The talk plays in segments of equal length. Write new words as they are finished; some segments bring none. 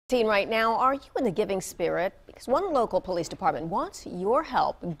Right now, are you in the giving spirit? Because one local police department wants your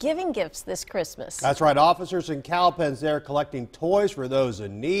help giving gifts this Christmas. That's right. Officers in Cowpens there collecting toys for those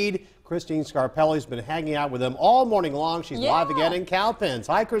in need. Christine Scarpelli's been hanging out with them all morning long. She's live again in Cowpens.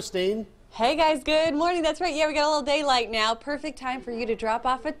 Hi, Christine. Hey guys, good morning. That's right. Yeah, we got a little daylight now. Perfect time for you to drop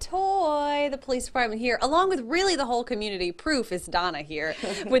off a toy. The police department here, along with really the whole community. Proof is Donna here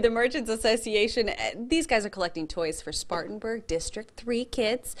with the Merchants Association. These guys are collecting toys for Spartanburg District 3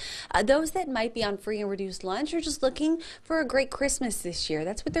 kids. Those that might be on free and reduced lunch or just looking for a great Christmas this year.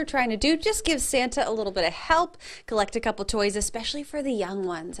 That's what they're trying to do. Just give Santa a little bit of help. Collect a couple toys, especially for the young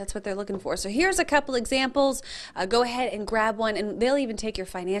ones. That's what they're looking for. So here's a couple examples. Go ahead and grab one, and they'll even take your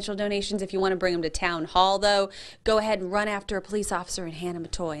financial donations. If you want to bring them to town hall, though, go ahead and run after a police officer and hand them a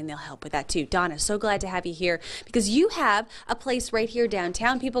toy, and they'll help with that too. Donna, so glad to have you here because you have a place right here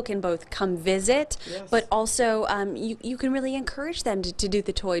downtown. People can both come visit, but also you can really encourage them to do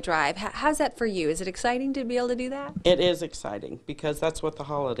the toy drive. How's that for you? Is it exciting to be able to do that? It is exciting because that's what the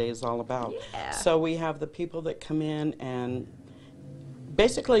holiday is all about. Yeah. So we have the people that come in and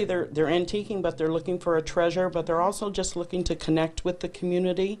basically they're antiquing, but they're looking for a treasure, but they're also just looking to connect with the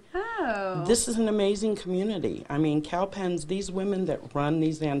community. Oh. This is an amazing community. I mean, Cowpens, these women that run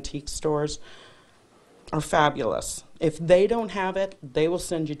these antique stores are fabulous. If they don't have it, they will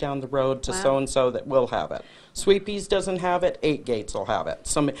send you down the road to so-and-so that will have it. Sweepies doesn't have it, 8 Gates will have it.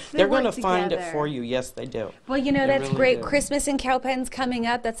 They're going to find it for you. Yes, they do. Well, you know, that's really great. Christmas in Cowpens coming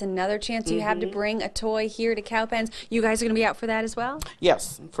up. That's another chance you have to bring a toy here to Cowpens. You guys are going to be out for that as well?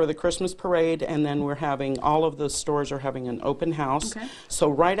 Yes, for the Christmas parade, and then we're having, all of the stores are having an open house. Okay. So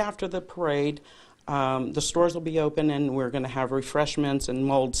right after the parade, the stores will be open, and we're going to have refreshments and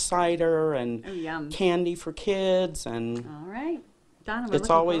mulled cider and candy for kids. And all right, Donna,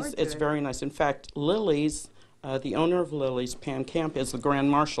 it's very nice. In fact, Lily's, the owner of Lily's, Pam Camp, is the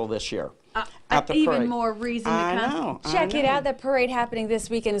Grand Marshal this year at the parade. Even more reason to come. Check it out. The parade happening this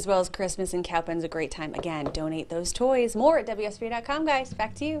weekend as well as Christmas in Cowpens. A great time. Again, donate those toys. More at WSB.com, guys.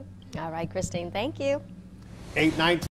 Back to you. All right, Christine. Thank you. 8:19.